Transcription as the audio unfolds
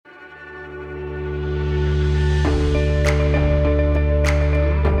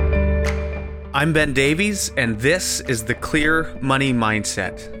I'm Ben Davies, and this is the Clear Money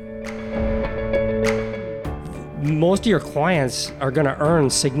Mindset. Most of your clients are going to earn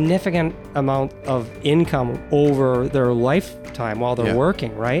significant amount of income over their lifetime while they're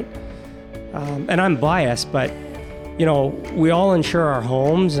working, right? And I'm biased, but we all insure our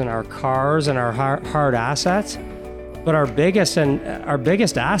homes and our cars and our hard assets, but our biggest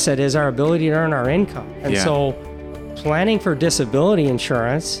asset is our ability to earn our income. And so planning for disability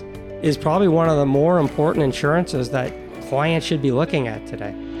insurance is probably one of the more important insurances that clients should be looking at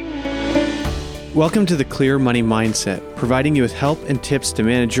today. Welcome to the Clear Money Mindset, providing you with help and tips to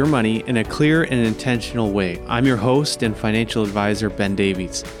manage your money in a clear and intentional way. I'm your host and financial advisor, Ben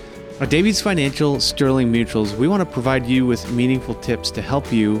Davies. At Davies Financial Sterling Mutuals, we want to provide you with meaningful tips to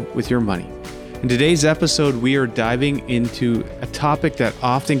help you with your money. In today's episode, we are diving into a topic that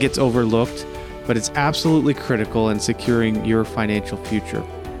often gets overlooked, but it's absolutely critical in securing your financial future: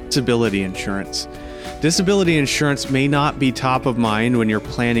 disability insurance. Disability insurance may not be top of mind when you're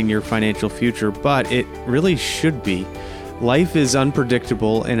planning your financial future, but it really should be. Life is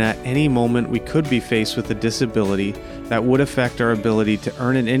unpredictable, and at any moment we could be faced with a disability that would affect our ability to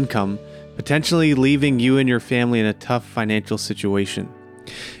earn an income, potentially leaving you and your family in a tough financial situation.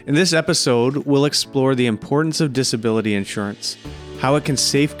 In this episode, we'll explore the importance of disability insurance, how it can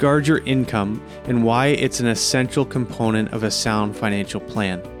safeguard your income, and why it's an essential component of a sound financial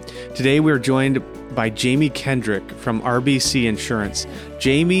plan. Today, we're joined by Jamie Kendrick from RBC Insurance.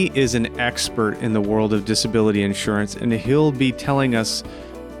 Jamie is an expert in the world of disability insurance, and he'll be telling us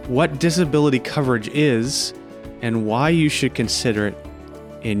what disability coverage is and why you should consider it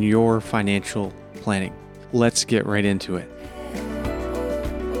in your financial planning. Let's get right into it.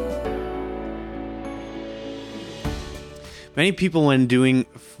 Many people, when doing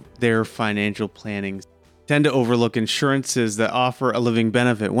their financial planning, tend to overlook insurances that offer a living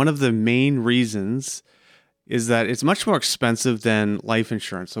benefit. One of the main reasons is that it's much more expensive than life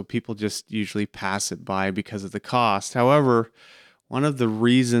insurance, so people just usually pass it by because of the cost. However, one of the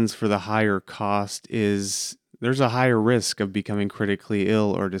reasons for the higher cost is there's a higher risk of becoming critically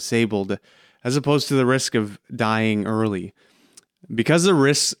ill or disabled, as opposed to the risk of dying early. Because the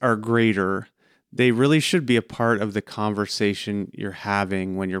risks are greater, they really should be a part of the conversation you're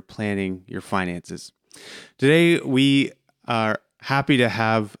having when you're planning your finances. Today, we are happy to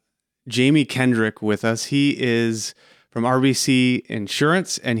have Jamie Kendrick with us. He is from RBC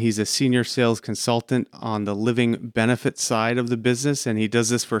Insurance, and he's a senior sales consultant on the living benefit side of the business, and he does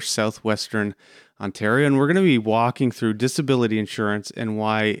this for Southwestern Ontario. And we're going to be walking through disability insurance and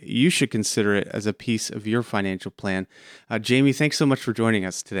why you should consider it as a piece of your financial plan. Jamie, thanks so much for joining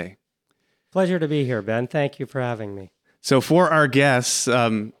us today. Pleasure to be here, Ben. Thank you for having me. So for our guests,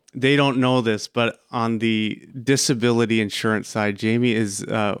 they don't know this, but on the disability insurance side, Jamie is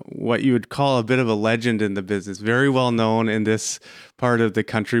what you would call a bit of a legend in the business, very well known in this part of the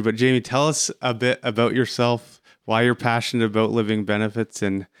country. But Jamie, tell us a bit about yourself, why you're passionate about living benefits,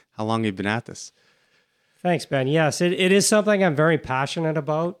 and how long you've been at this. Thanks, Ben. Yes, it is something I'm very passionate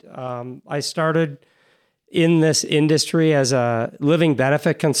about. I started in this industry as a living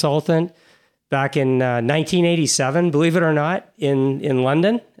benefit consultant back in 1987, believe it or not, in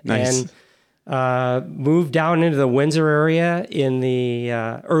London. Nice. And moved down into the Windsor area in the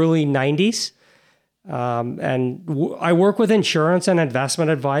early 90s. I work with insurance and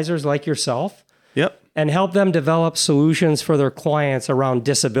investment advisors like yourself. Yep. And help them develop solutions for their clients around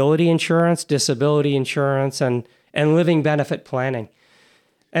disability insurance, and living benefit planning.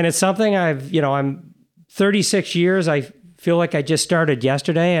 And it's something I'm 36 years. I feel like I just started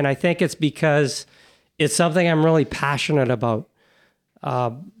yesterday, and I think it's because it's something I'm really passionate about.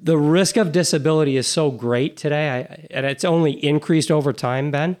 The risk of disability is so great today, and it's only increased over time,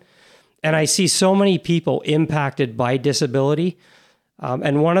 Ben. And I see so many people impacted by disability.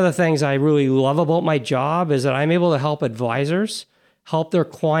 And one of the things I really love about my job is that I'm able to help advisors help their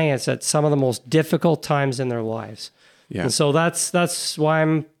clients at some of the most difficult times in their lives. Yeah. And so that's why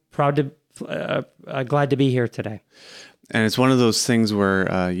I'm glad to be here today. And it's one of those things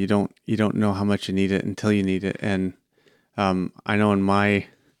where you don't know how much you need it until you need it. And I know I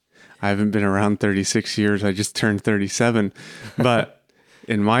haven't been around 36 years. I just turned 37. But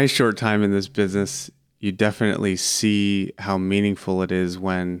in my short time in this business, you definitely see how meaningful it is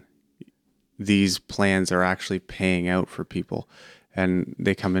when these plans are actually paying out for people, and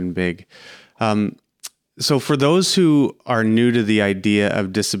they come in big. So for those who are new to the idea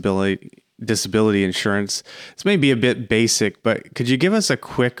of disability insurance, this may be a bit basic, but could you give us a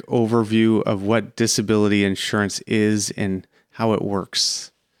quick overview of what disability insurance is and how it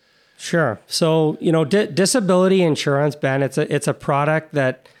works? Sure. So, disability insurance, Ben, it's a product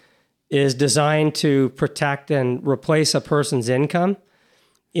that is designed to protect and replace a person's income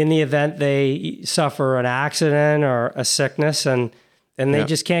in the event they suffer an accident or a sickness and they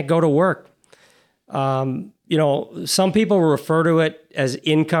just can't go to work. Some people refer to it as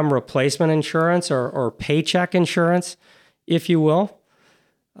income replacement insurance or paycheck insurance, if you will.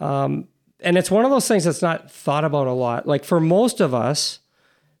 And it's one of those things that's not thought about a lot. Like for most of us,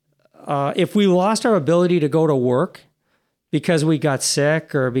 if we lost our ability to go to work because we got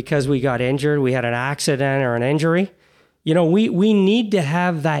sick or because we got injured, we had an accident or an injury, we need to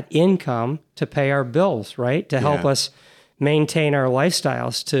have that income to pay our bills, right? To help us maintain our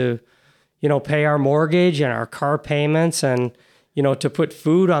lifestyles, to, pay our mortgage and our car payments and, to put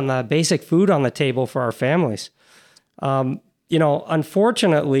basic food on the table for our families.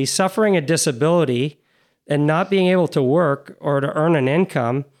 Unfortunately, suffering a disability and not being able to work or to earn an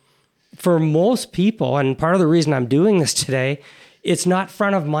income for most people, and part of the reason I'm doing this today, it's not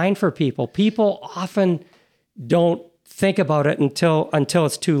front of mind for people. People often don't think about it until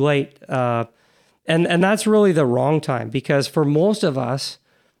it's too late. And that's really the wrong time, because for most of us,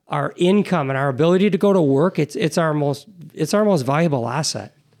 our income and our ability to go to work, it's our most valuable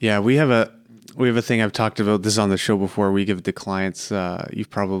asset. Yeah, we have a thing, I've talked about this on the show before. We give it to clients. You've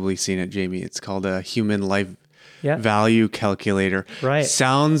probably seen it, Jamie. It's called a human life value calculator. Right.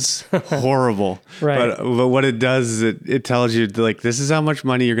 Sounds horrible. Right. But what it does is it tells you, like, this is how much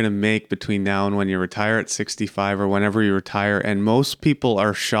money you're going to make between now and when you retire at 65 or whenever you retire. And most people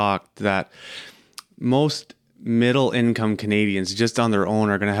are shocked that most middle income Canadians just on their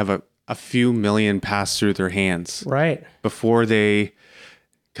own are going to have a few million pass through their hands. Right. Before they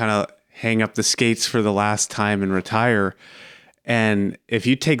kind of hang up the skates for the last time and retire. And if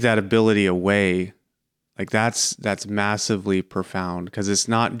you take that ability away, like that's massively profound, because it's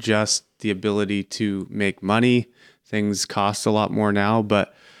not just the ability to make money. Things cost a lot more now,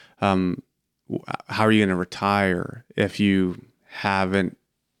 but how are you going to retire if you haven't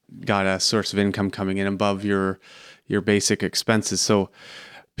got a source of income coming in above your basic expenses? So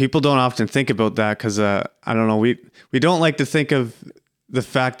people don't often think about that because I don't know, we don't like to think of the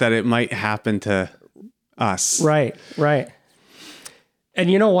fact that it might happen to us. Right. And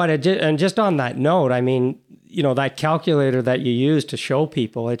you know what? And just on that note, I mean, that calculator that you use to show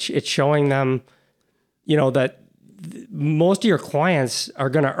people, it's showing them, that most of your clients are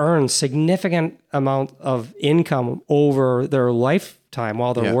going to earn significant amount of income over their lifetime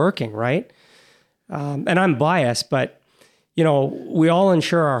while they're working, right? And I'm biased, but, we all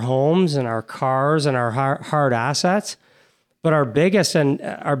insure our homes and our cars and our hard assets. But our biggest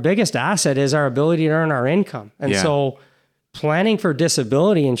asset is our ability to earn our income. And so planning for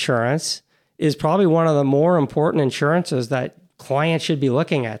disability insurance is probably one of the more important insurances that clients should be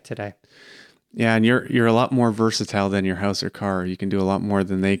looking at today. Yeah, and you're a lot more versatile than your house or car. You can do a lot more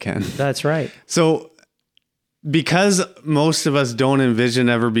than they can. That's right. So because most of us don't envision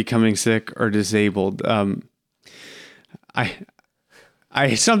ever becoming sick or disabled,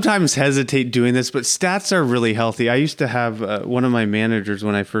 I sometimes hesitate doing this, but stats are really healthy. I used to have one of my managers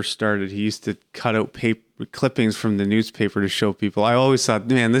when I first started. He used to cut out clippings from the newspaper to show people. I always thought,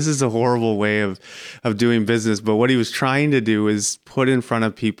 man, this is a horrible way of doing business. But what he was trying to do is put in front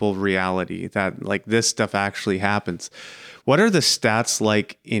of people reality that like this stuff actually happens. What are the stats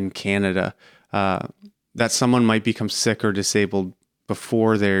like in Canada that someone might become sick or disabled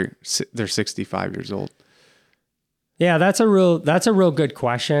before they're 65 years old? Yeah, that's a real good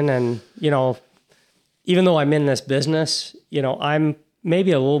question. And, even though I'm in this business, I'm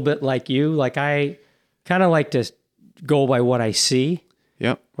maybe a little bit like you. Like I kind of like to go by what I see.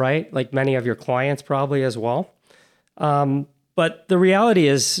 Yep. Right? Like many of your clients probably as well. But the reality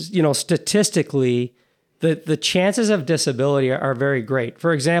is, statistically, the chances of disability are very great.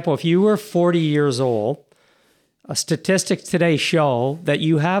 For example, if you were 40 years old, statistics today show that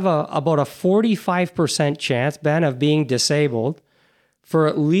you have about a 45% chance, Ben, of being disabled for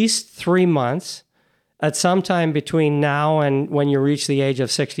at least 3 months at some time between now and when you reach the age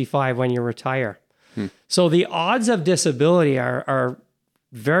of 65 when you retire. So the odds of disability are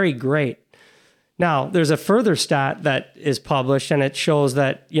very great. Now, there's a further stat that is published, and it shows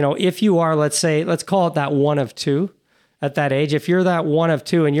that, if you are, let's call it that one of two, at that age, if you're that one of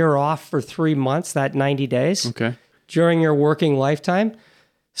two and you're off for 3 months, that 90 days during your working lifetime,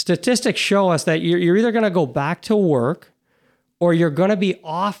 statistics show us that you're either going to go back to work or you're going to be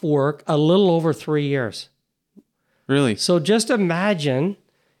off work a little over 3 years. Really? So just imagine,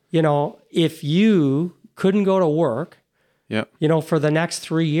 if you couldn't go to work, for the next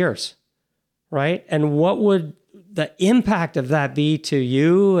 3 years, right? And what would the impact of that be to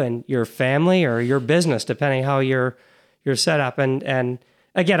you and your family or your business, depending how you're set up. And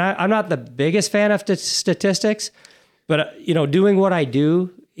again, I'm not the biggest fan of statistics, but doing what I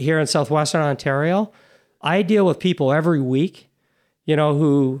do here in Southwestern Ontario, I deal with people every week,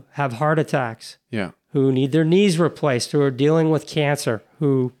 who have heart attacks, who need their knees replaced, who are dealing with cancer,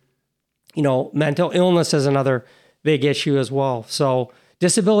 who, mental illness is another big issue as well. So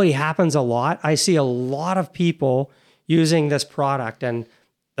disability happens a lot. I see a lot of people using this product, and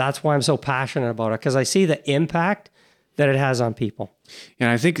that's why I'm so passionate about it, because I see the impact that it has on people. And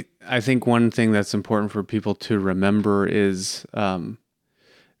I think one thing that's important for people to remember is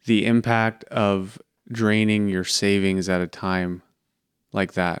the impact of draining your savings at a time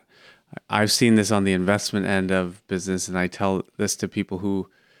like that. I've seen this on the investment end of business, and I tell this to people who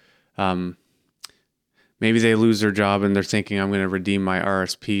maybe they lose their job and they're thinking, I'm going to redeem my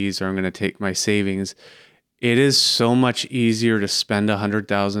RSPs or I'm going to take my savings. It is so much easier to spend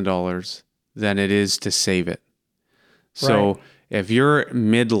 $100,000 than it is to save it. So if you're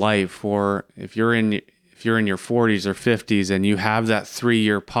midlife, or if you're in your 40s or 50s and you have that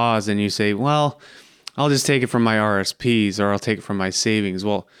 3-year pause and you say, well, I'll just take it from my RSPs or I'll take it from my savings.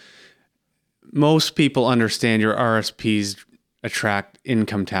 Well, most people understand your RSPs attract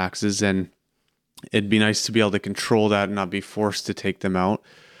income taxes, and it'd be nice to be able to control that and not be forced to take them out.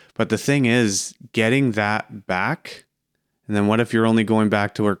 But the thing is, getting that back, and then what if you're only going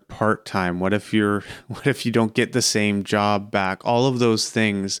back to work part-time? What if you don't get the same job back? All of those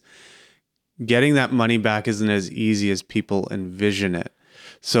things, getting that money back isn't as easy as people envision it.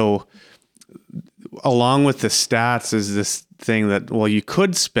 So along with the stats is this thing that, well, you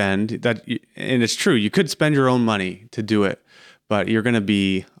could spend that, and it's true, you could spend your own money to do it, but you're going to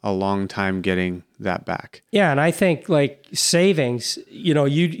be a long time getting that back. Yeah. And I think like savings,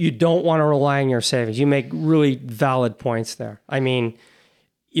 you don't want to rely on your savings. You make really valid points there. I mean,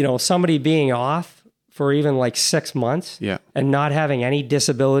 somebody being off for even like 6 months and not having any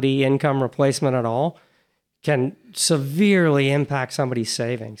disability income replacement at all can severely impact somebody's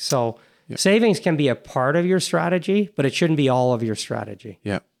savings. So savings can be a part of your strategy, but it shouldn't be all of your strategy.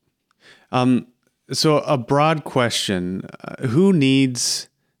 Yeah. So a broad question, who needs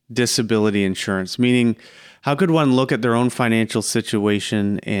disability insurance? Meaning, how could one look at their own financial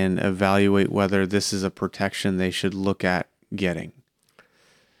situation and evaluate whether this is a protection they should look at getting?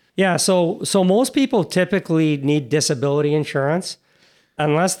 Yeah, so most people typically need disability insurance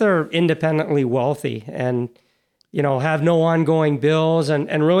unless they're independently wealthy and have no ongoing bills,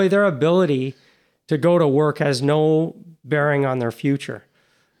 and really their ability to go to work has no bearing on their future.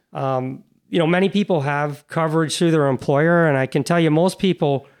 Many people have coverage through their employer, and I can tell you most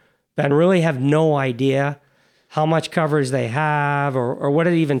people, Ben, really have no idea how much coverage they have or what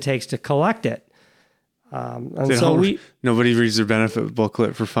it even takes to collect it. Nobody reads their benefit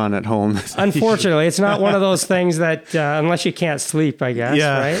booklet for fun at home. Unfortunately, it's not one of those things that, unless you can't sleep, I guess,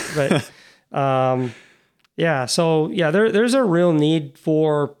 right? But there's a real need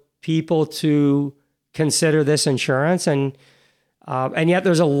for people to consider this insurance, and yet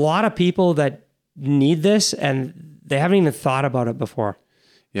there's a lot of people that need this and they haven't even thought about it before.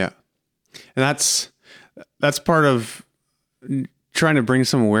 Yeah. And that's part of trying to bring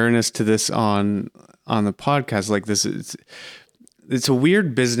some awareness to this on the podcast like this. It's a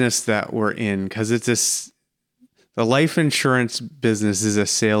weird business that we're in, because the life insurance business is a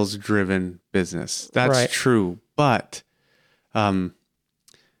sales driven business. That's right. True. But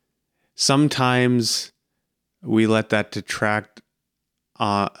sometimes we let that detract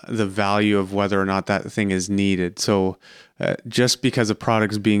the value of whether or not that thing is needed. So just because a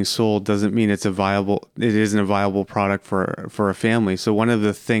product is being sold doesn't mean it isn't a viable product for a family. So one of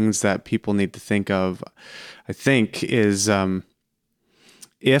the things that people need to think of, I think, is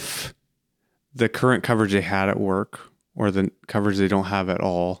if the current coverage they had at work or the coverage they don't have at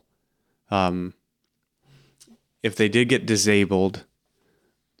all, if they did get disabled,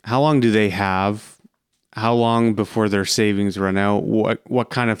 how long do they have? How long before their savings run out? What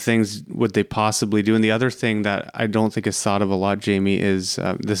kind of things would they possibly do? And the other thing that I don't think is thought of a lot, Jamie, is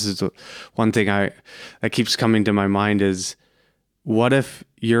this is one thing that keeps coming to my mind is, what if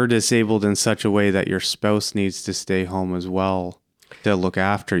you're disabled in such a way that your spouse needs to stay home as well to look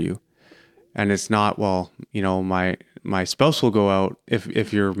after you? And it's not, well, my spouse will go out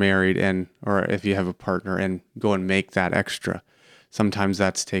if you're married or if you have a partner and go and make that extra. Sometimes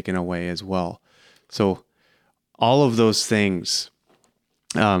that's taken away as well. So all of those things,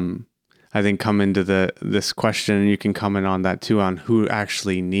 I think, come into this question, and you can comment on that too, on who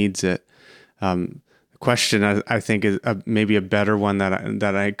actually needs it. The question I think is maybe a better one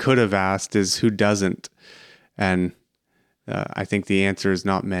that I could have asked is, who doesn't? And I think the answer is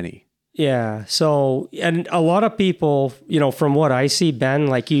not many. Yeah. So, and a lot of people, from what I see, Ben,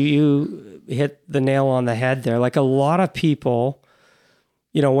 like you hit the nail on the head there. Like a lot of people,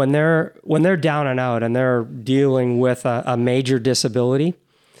 when they're down and out and they're dealing with a major disability,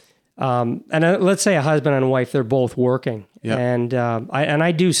 let's say a husband and wife, they're both working. Yep. And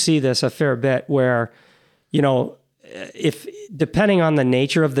I do see this a fair bit where, if depending on the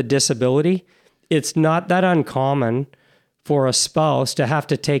nature of the disability, it's not that uncommon for a spouse to have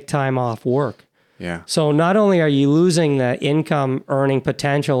to take time off work. Yeah. So not only are you losing the income earning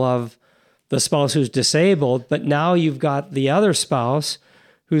potential of the spouse who's disabled, but now you've got the other spouse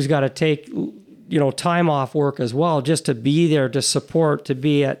who's got to take, time off work as well, just to be there, to support, to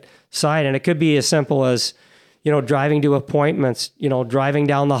be at side. And it could be as simple as, driving to appointments, driving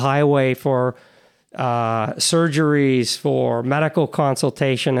down the highway for surgeries, for medical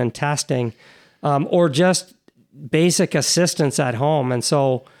consultation and testing, or just basic assistance at home. And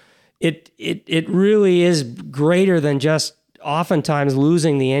so it really is greater than just oftentimes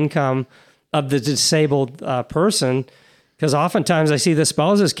losing the income of the disabled person, because oftentimes I see the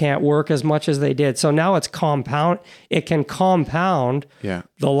spouses can't work as much as they did. So now it can compound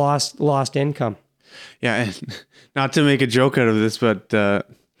the lost income. Yeah. And not to make a joke out of this, but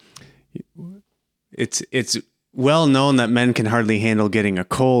it's well known that men can hardly handle getting a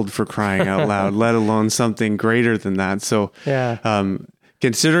cold, for crying out loud, let alone something greater than that. So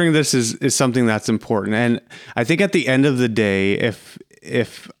considering this is something that's important. And I think at the end of the day,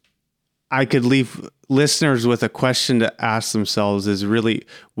 if I could leave listeners with a question to ask themselves, is really,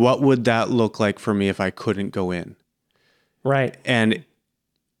 what would that look like for me if I couldn't go in? Right. And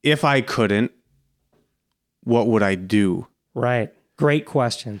if I couldn't, what would I do? Right. Great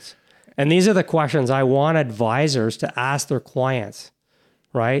questions. And these are the questions I want advisors to ask their clients,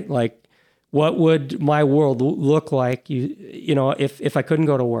 right? Like, what would my world look like, if I couldn't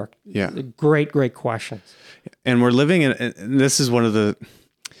go to work? Yeah. Great questions. And we're living in, this is one of the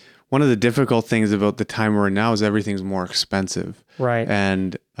difficult things about the time we're in now, is everything's more expensive. Right.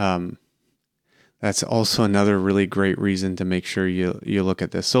 And that's also another really great reason to make sure you look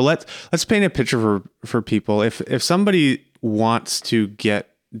at this. So let's paint a picture for people. If somebody wants to get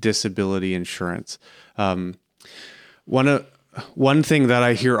disability insurance, one thing that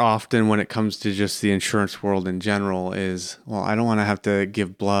I hear often when it comes to just the insurance world in general is, well, I don't want to have to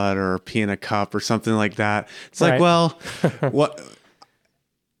give blood or pee in a cup or something like that. It's right. like, well,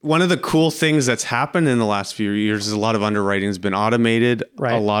 one of the cool things that's happened in the last few years is a lot of underwriting has been automated.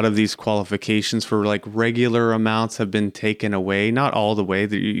 Right. A lot of these qualifications for like regular amounts have been taken away. Not all the way,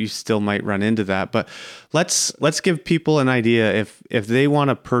 that you still might run into that, but let's give people an idea. If they want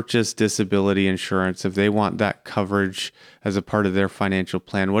to purchase disability insurance, if they want that coverage as a part of their financial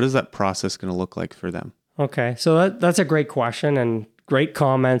plan, what is that process going to look like for them? Okay. So that's a great question and great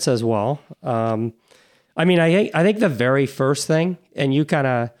comments as well. I think the very first thing, and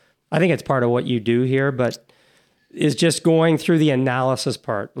I think it's part of what you do here, but is just going through the analysis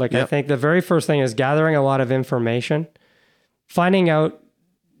part. Like, yep. I think the very first thing is gathering a lot of information, finding out,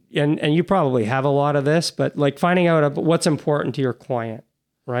 and you probably have a lot of this, but like finding out what's important to your client,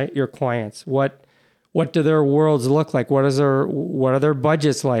 right? Your clients, what do their worlds look like? What are their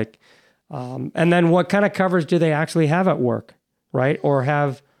budgets like? And then what kind of coverage do they actually have at work, right? Or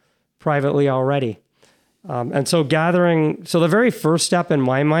have privately already? And so the very first step in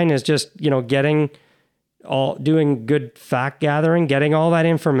my mind is just, doing good fact gathering, getting all that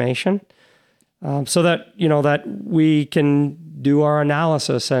information, so that, that we can do our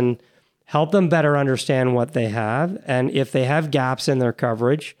analysis and help them better understand what they have. And if they have gaps in their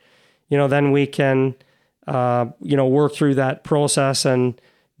coverage, then we can, work through that process and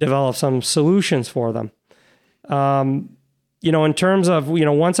develop some solutions for them. In terms of,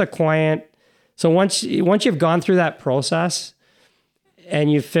 once a client, so once you've gone through that process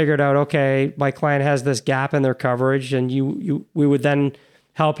and you've figured out, okay, my client has this gap in their coverage, and we would then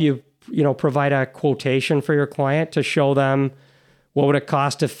help you, provide a quotation for your client to show them what would it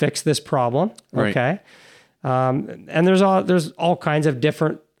cost to fix this problem. Right. Okay. And there's all kinds of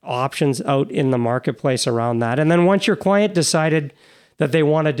different options out in the marketplace around that. And then once your client decided that they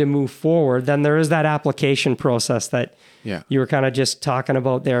wanted to move forward, then there is that application process that you were kind of just talking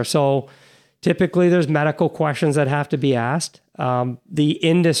about there. So typically there's medical questions that have to be asked. The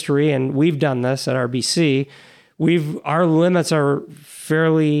industry, and we've done this at RBC, our limits are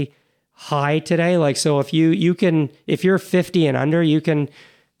fairly high today. Like, so if you're 50 and under, you can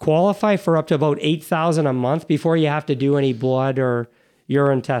qualify for up to about $8,000 a month before you have to do any blood or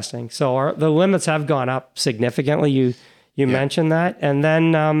urine testing. So the limits have gone up significantly. You mentioned that. And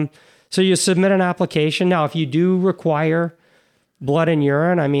then, so you submit an application. Now, if you do require blood and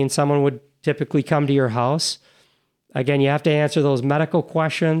urine, I mean, someone would typically come to your house. Again, you have to answer those medical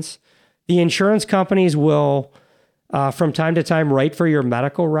questions. The insurance companies will, from time to time, write for your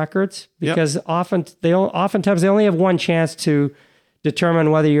medical records because oftentimes they only have one chance to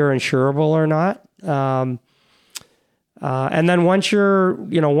determine whether you're insurable or not. And then once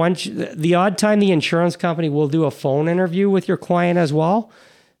the odd time the insurance company will do a phone interview with your client as well,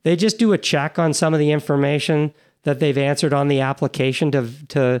 they just do a check on some of the information that they've answered on the application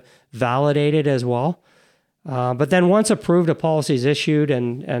to validate it as well. But then once approved, a policy is issued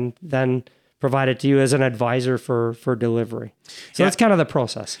and then provided to you as an advisor for delivery. So that's kind of the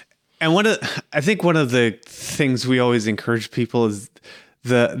process. And I think one of the things we always encourage people is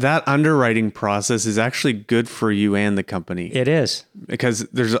that underwriting process is actually good for you and the company. It is, because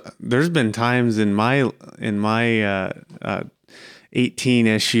there's been times in my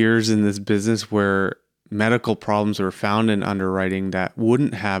 18-ish years in this business where medical problems were found in underwriting that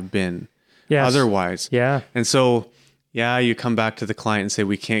wouldn't have been otherwise. Yeah. And so, you come back to the client and say,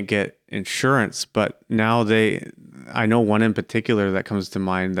 we can't get insurance, but now I know one in particular that comes to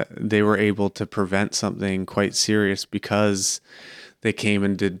mind that they were able to prevent something quite serious because they came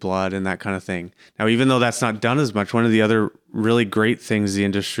and did blood and that kind of thing. Now, even though that's not done as much, one of the other really great things the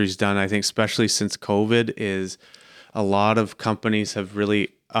industry's done, I think, especially since COVID, is a lot of companies have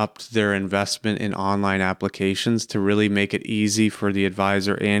really upped their investment in online applications to really make it easy for the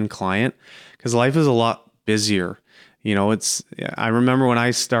advisor and client, because life is a lot busier. I remember when I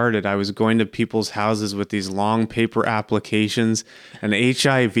started, I was going to people's houses with these long paper applications, an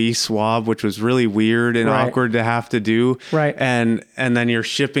HIV swab, which was really weird and awkward to have to do. Right. And then you're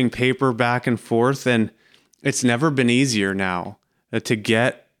shipping paper back and forth. And it's never been easier now to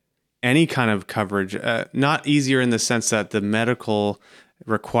get any kind of coverage. Not easier in the sense that the medical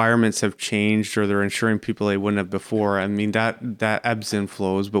requirements have changed or they're insuring people they wouldn't have before. I mean, that ebbs and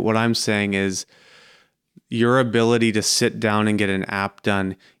flows. But what I'm saying is, your ability to sit down and get an app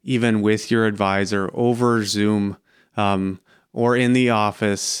done, even with your advisor over Zoom or in the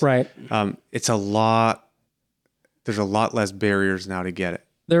office, right? It's a lot. There's a lot less barriers now to get it.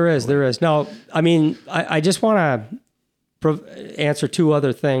 There is. Now, I mean, I just want to answer two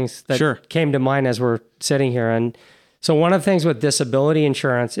other things that came to mind as we're sitting here. And so one of the things with disability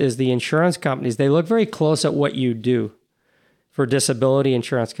insurance is the insurance companies, they look very close at what you do for disability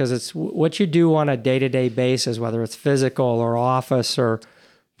insurance, because it's what you do on a day-to-day basis, whether it's physical or office or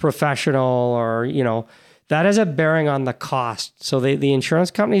professional or, that has a bearing on the cost. So the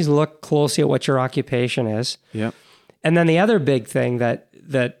insurance companies look closely at what your occupation is. Yep. And then the other big thing that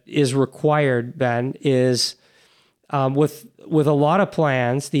is required, Ben, is with a lot of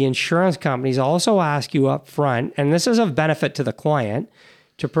plans, the insurance companies also ask you up front, and this is of benefit to the client,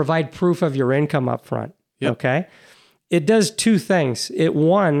 to provide proof of your income up front. Yep. Okay? It does two things. It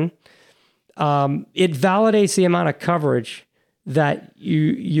validates the amount of coverage that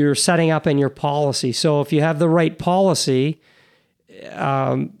you're setting up in your policy. So if you have the right policy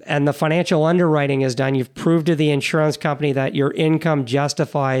and the financial underwriting is done, you've proved to the insurance company that your income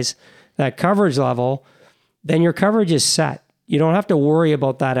justifies that coverage level, then your coverage is set. You don't have to worry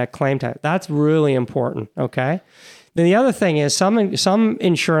about that at claim time. That's really important, okay? Then the other thing is some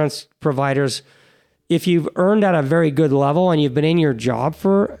insurance providers, if you've earned at a very good level and you've been in your job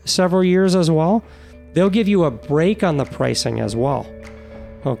for several years as well, they'll give you a break on the pricing as well.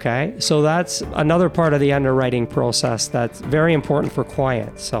 Okay, so that's another part of the underwriting process that's very important for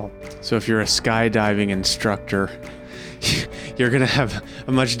clients. So if you're a skydiving instructor, you're going to have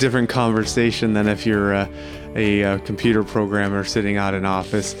a much different conversation than if you're a computer programmer sitting out in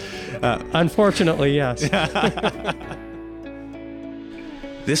office. Unfortunately, yes.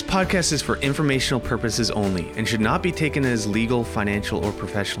 This podcast is for informational purposes only and should not be taken as legal, financial, or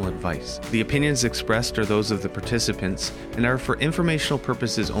professional advice. The opinions expressed are those of the participants and are for informational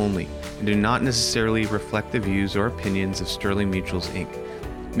purposes only and do not necessarily reflect the views or opinions of Sterling Mutuals, Inc.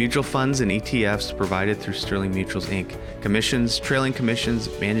 Mutual funds and ETFs provided through Sterling Mutuals, Inc. Commissions, trailing commissions,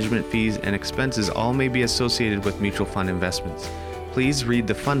 management fees, and expenses all may be associated with mutual fund investments. Please read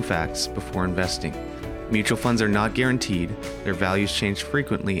the fund facts before investing. Mutual funds are not guaranteed, their values change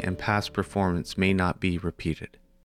frequently, and past performance may not be repeated.